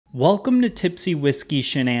Welcome to Tipsy Whiskey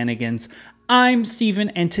Shenanigans. I'm Steven,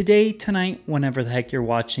 and tonight, whenever the heck you're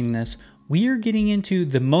watching this, we are getting into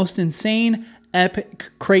the most insane, epic,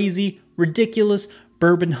 crazy, ridiculous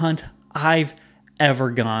bourbon hunt I've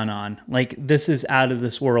ever gone on. Like, this is out of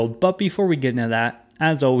this world. But before we get into that,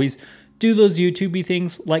 as always, do those YouTubey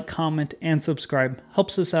things, like, comment, and subscribe.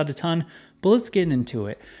 Helps us out a ton. But let's get into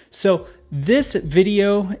it. So this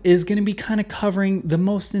video is going to be kind of covering the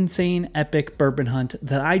most insane epic bourbon hunt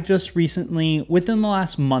that I just recently, within the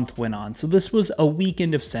last month, went on. So this was a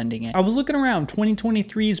weekend of sending it. I was looking around.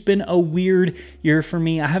 2023 has been a weird year for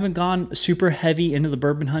me. I haven't gone super heavy into the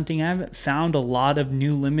bourbon hunting. I haven't found a lot of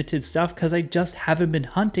new limited stuff because I just haven't been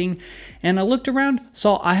hunting. And I looked around,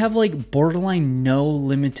 saw I have like borderline no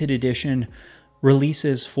limited edition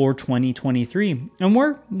releases for 2023, and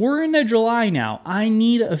we're into July now. I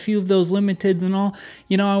need a few of those limiteds and all.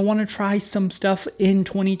 You know, I want to try some stuff in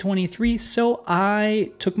 2023, so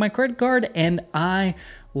I took my credit card and I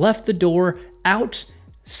left the door out,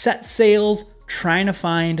 set sails, trying to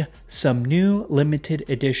find some new limited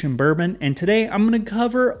edition bourbon. And today I'm going to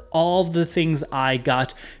cover all the things I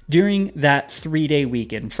got during that 3-day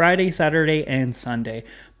weekend, Friday, Saturday, and Sunday.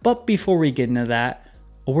 But before we get into that,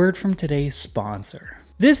 a word from today's sponsor.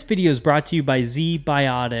 This video is brought to you by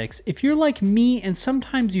ZBiotics. If you're like me and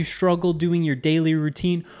sometimes you struggle doing your daily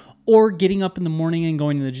routine or getting up in the morning and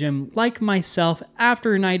going to the gym like myself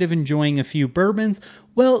after a night of enjoying a few bourbons,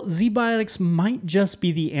 well, ZBiotics might just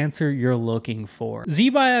be the answer you're looking for.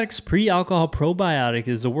 ZBiotics Pre-Alcohol Probiotic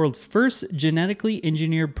is the world's first genetically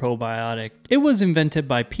engineered probiotic. It was invented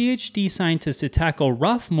by PhD scientists to tackle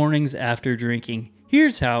rough mornings after drinking.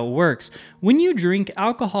 Here's how it works. When you drink,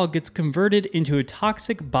 alcohol gets converted into a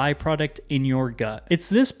toxic byproduct in your gut. It's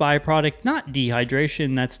this byproduct, not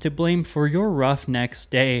dehydration, that's to blame for your rough next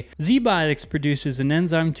day. ZBiotics produces an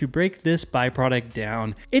enzyme to break this byproduct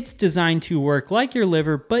down. It's designed to work like your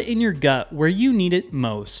liver, but in your gut, where you need it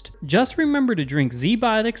most. Just remember to drink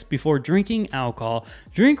ZBiotics before drinking alcohol.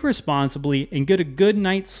 Drink responsibly and get a good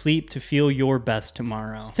night's sleep to feel your best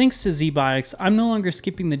tomorrow. Thanks to ZBiotics, I'm no longer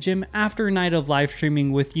skipping the gym after a night of live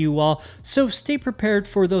streaming with you all, so stay prepared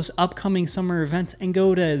for those upcoming summer events and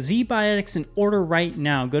go to ZBiotics and order right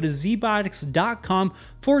now. Go to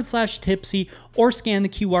zbiotics.com/tipsy or scan the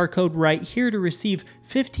QR code right here to receive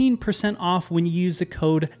 15% off when you use the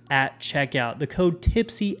code at checkout, the code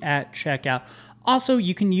TIPSY at checkout. Also,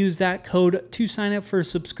 you can use that code to sign up for a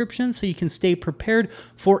subscription so you can stay prepared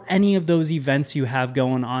for any of those events you have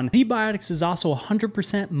going on. ZBiotics is also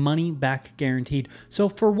 100% money back guaranteed. So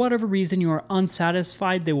for whatever reason you are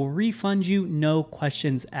unsatisfied, they will refund you, no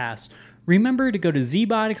questions asked. Remember to go to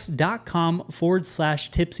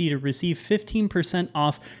zbiotics.com/tipsy to receive 15%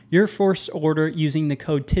 off your first order using the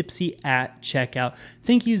code TIPSY at checkout.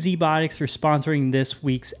 Thank you, ZBiotics, for sponsoring this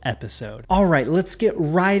week's episode. All right, let's get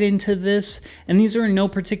right into this. And these are in no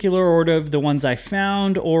particular order of the ones I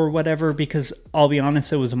found or whatever, because I'll be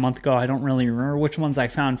honest, it was a month ago. I don't really remember which ones I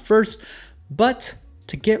found first. But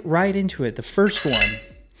to get right into it, the first one,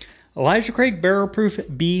 Elijah Craig Barrel Proof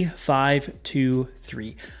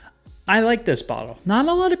B523. I like this bottle. Not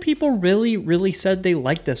a lot of people really said they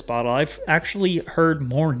like this bottle. I've actually heard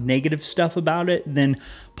more negative stuff about it than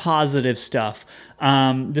positive stuff.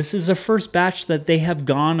 This is the first batch that they have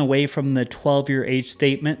gone away from the 12-year age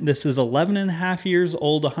statement. This is 11 and a half years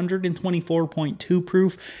old, 124.2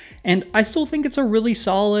 proof, and I still think it's a really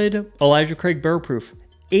solid Elijah Craig Barrel Proof.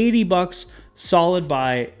 80 bucks, solid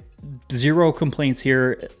buy. Zero complaints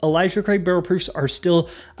here. Elijah Craig Barrel Proofs are still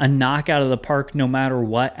a knockout of the park no matter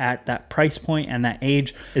what at that price point and that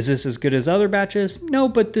age. Is this as good as other batches? No,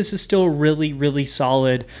 but this is still really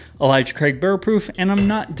solid Elijah Craig Barrel Proof, and I'm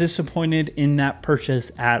not disappointed in that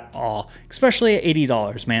purchase at all, especially at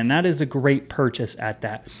 $80, man. That is a great purchase at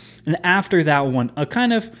that. And after that one,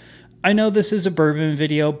 I know this is a bourbon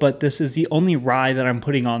video, but this is the only rye that I'm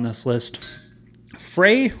putting on this list.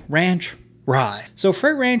 Frey Ranch Rye. So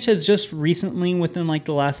Frey Ranch has just recently, within like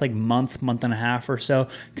the last month and a half or so,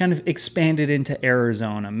 kind of expanded into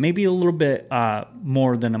Arizona. Maybe a little bit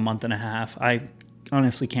more than a month and a half. I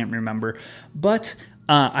honestly can't remember. But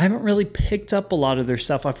I haven't really picked up a lot of their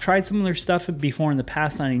stuff. I've tried some of their stuff before in the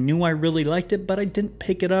past and I knew I really liked it, but I didn't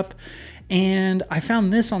pick it up. And I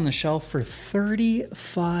found this on the shelf for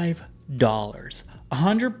 $35.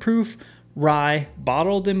 100 proof rye,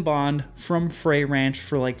 bottled in bond from Frey Ranch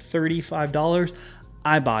for like $35.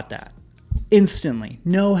 I bought that instantly,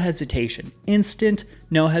 no hesitation. Instant,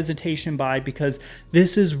 no hesitation buy, because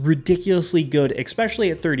this is ridiculously good, especially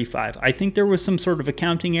at $35. I think there was some sort of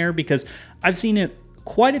accounting error because I've seen it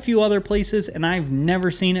quite a few other places, and I've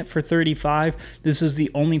never seen it for 35. This was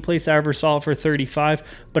the only place I ever saw it for 35.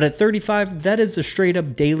 But at 35, that is a straight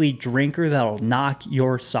up daily drinker that'll knock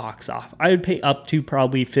your socks off. I would pay up to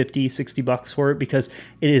probably 50, 60 bucks for it because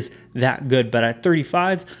it is that good. But at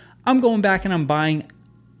 35s, I'm going back and I'm buying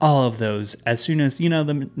all of those as soon as,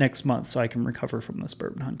 the next month, so I can recover from this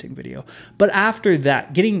bourbon hunting video. But after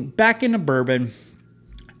that, getting back into bourbon,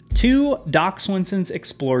 2 Doc Swinson's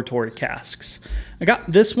exploratory casks. I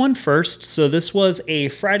got this one first. So this was a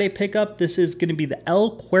Friday pickup. This is going to be the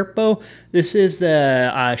El Cuerpo. This is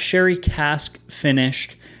the sherry cask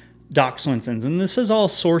finished Doc Swinson's. And this is all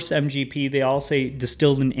source MGP. They all say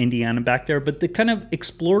distilled in Indiana back there. But the kind of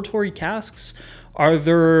exploratory casks are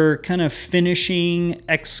their kind of finishing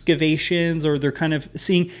excavations, or they're kind of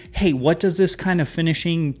seeing, hey, what does this kind of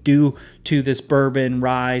finishing do to this bourbon,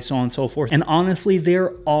 rye, so on and so forth. And honestly,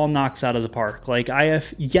 they're all knocks out of the park. Like, I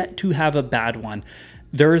have yet to have a bad one.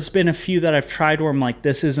 There's been a few that I've tried where I'm like,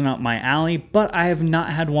 this isn't up my alley, but I have not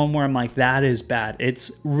had one where I'm like, that is bad.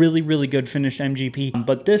 It's really, really good finished MGP.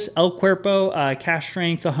 But this El Cuerpo, cask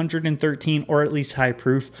strength 113, or at least high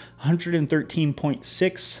proof,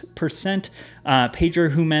 113.6%. Pedro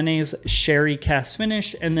Jimenez sherry cask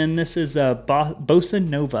finish. And then this is a Bossa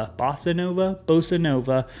Nova.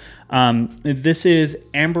 This is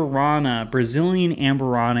Amberana, Brazilian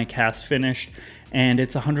Amberana cask finished. And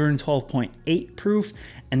it's 112.8 proof,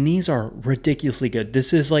 and these are ridiculously good.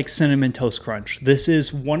 This is like Cinnamon Toast Crunch. This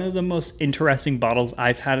is one of the most interesting bottles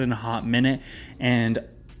I've had in a hot minute, and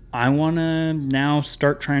I want to now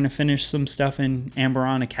start trying to finish some stuff in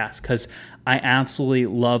Amberana cask because I absolutely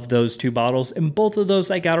love those 2 bottles, and both of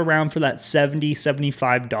those I got around for that $70,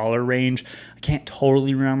 $75 range. I can't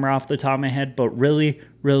totally remember off the top of my head, but really,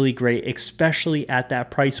 really great, especially at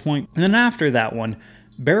that price point. And then after that one,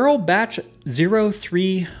 Barrel Batch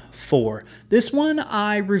 034. This one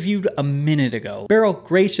I reviewed a minute ago. Barrel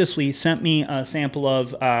graciously sent me a sample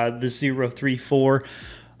of the 034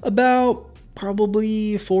 about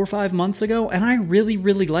probably 4 or 5 months ago, and I really,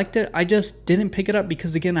 really liked it. I just didn't pick it up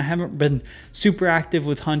because, again, I haven't been super active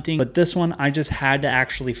with hunting, but this one I just had to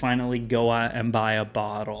actually finally go out and buy a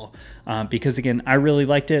bottle because, again, I really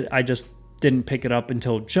liked it. I just didn't pick it up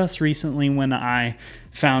until just recently when I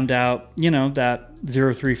found out, that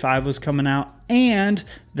 035 was coming out and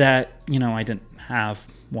that, I didn't have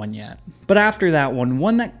one yet. But after that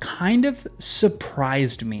one that kind of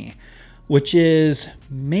surprised me, which is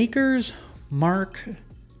Maker's Mark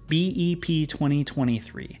BEP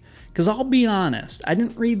 2023. Because I'll be honest, I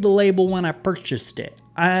didn't read the label when I purchased it.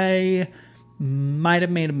 I might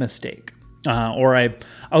have made a mistake. Or I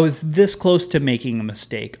was this close to making a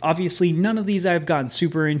mistake. Obviously, none of these I've gotten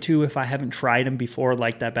super into if I haven't tried them before,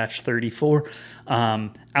 like that batch 34,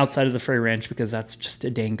 outside of the Frey Ranch, because that's just a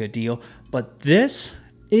dang good deal. But this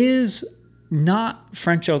is not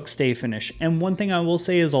French oak stay finish. And one thing I will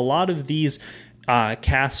say is a lot of these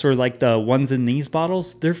casks, or like the ones in these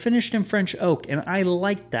bottles, they're finished in French oak, and I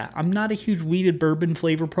like that. I'm not a huge weeded bourbon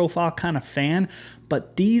flavor profile kind of fan,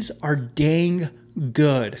 but these are dang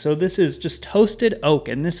good. So this is just toasted oak,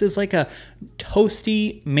 and this is like a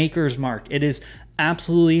toasty Maker's Mark. It is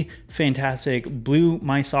absolutely fantastic. Blew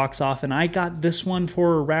my socks off, and I got this one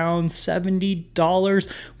for around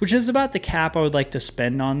 $70, which is about the cap I would like to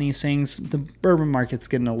spend on these things. The bourbon market's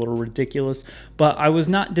getting a little ridiculous, but I was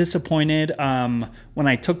not disappointed. When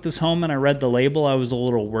I took this home and I read the label, I was a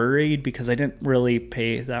little worried because I didn't really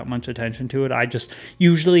pay that much attention to it. I just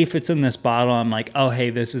usually, if it's in this bottle, I'm like, oh, hey,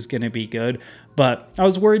 this is going to be good. But I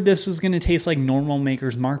was worried this was going to taste like normal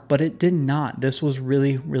Maker's Mark, but it did not. This was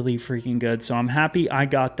really, really freaking good. So I'm happy I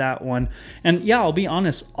got that one. And yeah, I'll be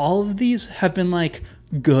honest, all of these have been like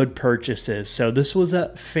good purchases. So this was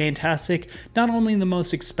a fantastic, not only the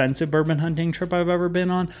most expensive bourbon hunting trip I've ever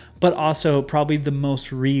been on, but also probably the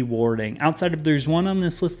most rewarding. Outside of, there's one on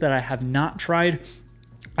this list that I have not tried,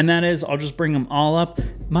 and that is, I'll just bring them all up,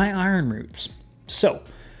 my Iron Roots. So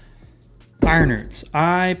Iron Roots.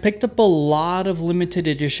 I picked up a lot of limited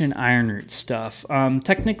edition Iron Roots stuff.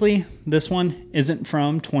 Technically, this one isn't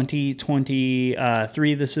from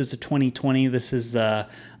 2023. This is a 2020. This is the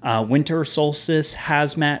Winter Solstice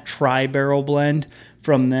Hazmat Tri-Barrel Blend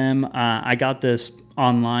from them. I got this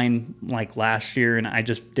online like last year, and I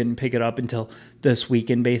just didn't pick it up until this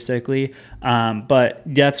weekend, basically. But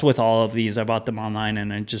that's with all of these. I bought them online,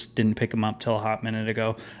 and I just didn't pick them up till a hot minute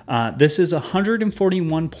ago. This is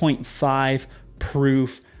 141.5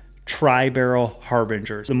 proof Tri-Barrel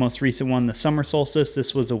Harbingers. The most recent one, the Summer Solstice.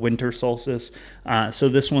 This was a Winter Solstice. So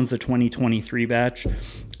this one's a 2023 batch.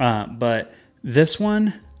 But this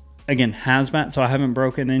one, again, hazmat, so I haven't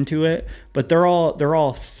broken into it, but they're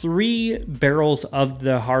all 3 barrels of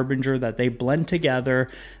the Harbinger that they blend together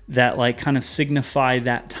that like kind of signify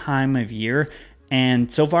that time of year.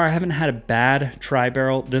 And so far I haven't had a bad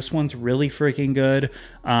tri-barrel. This one's really freaking good,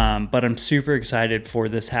 but I'm super excited for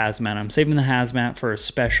this hazmat. I'm saving the hazmat for a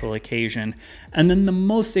special occasion. And then the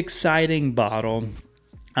most exciting bottle,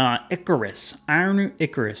 Icarus, Iron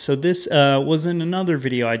Icarus. So this was in another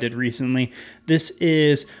video I did recently. This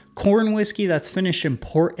is corn whiskey that's finished in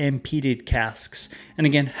port and peated casks. And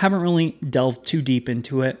again, haven't really delved too deep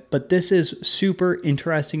into it, but this is super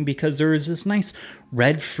interesting because there is this nice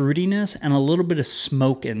red fruitiness and a little bit of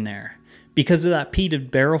smoke in there because of that peated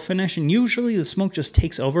barrel finish. And usually the smoke just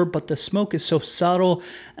takes over, but the smoke is so subtle.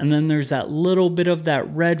 And then there's that little bit of that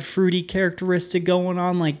red fruity characteristic going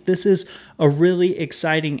on. Like, this is a really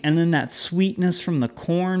exciting, and then that sweetness from the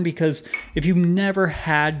corn, because if you've never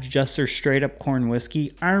had just their straight up corn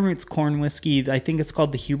whiskey, Iron Root's corn whiskey, I think it's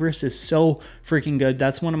called the Hubris, is so freaking good.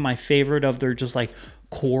 That's one of my favorite of their just like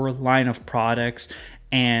core line of products.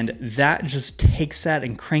 And that just takes that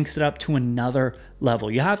and cranks it up to another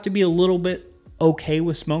level. You have to be a little bit okay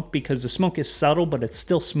with smoke because the smoke is subtle, but it's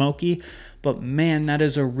still smoky. But man, that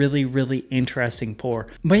is a really, really interesting pour.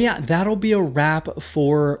 But yeah, that'll be a wrap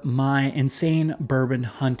for my insane bourbon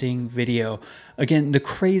hunting video. Again, the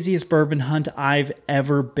craziest bourbon hunt I've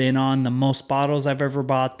ever been on, the most bottles I've ever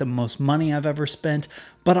bought, the most money I've ever spent,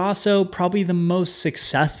 but also probably the most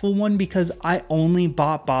successful one because I only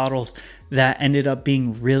bought bottles that ended up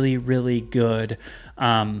being really, really good.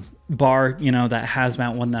 Bar, you know, that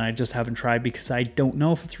hazmat one that I just haven't tried because I don't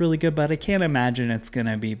know if it's really good, but I can't imagine it's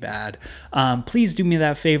gonna be bad. Please do me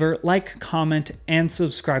that favor, like, comment, and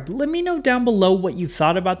subscribe. Let me know down below what you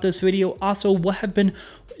thought about this video. Also, what have been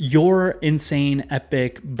your insane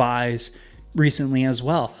epic buys recently as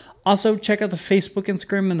well. Also, check out the Facebook,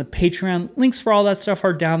 Instagram, and the Patreon. Links for all that stuff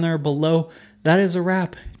are down there below. That is a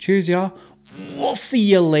wrap. Cheers, y'all. We'll see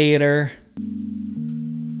you later.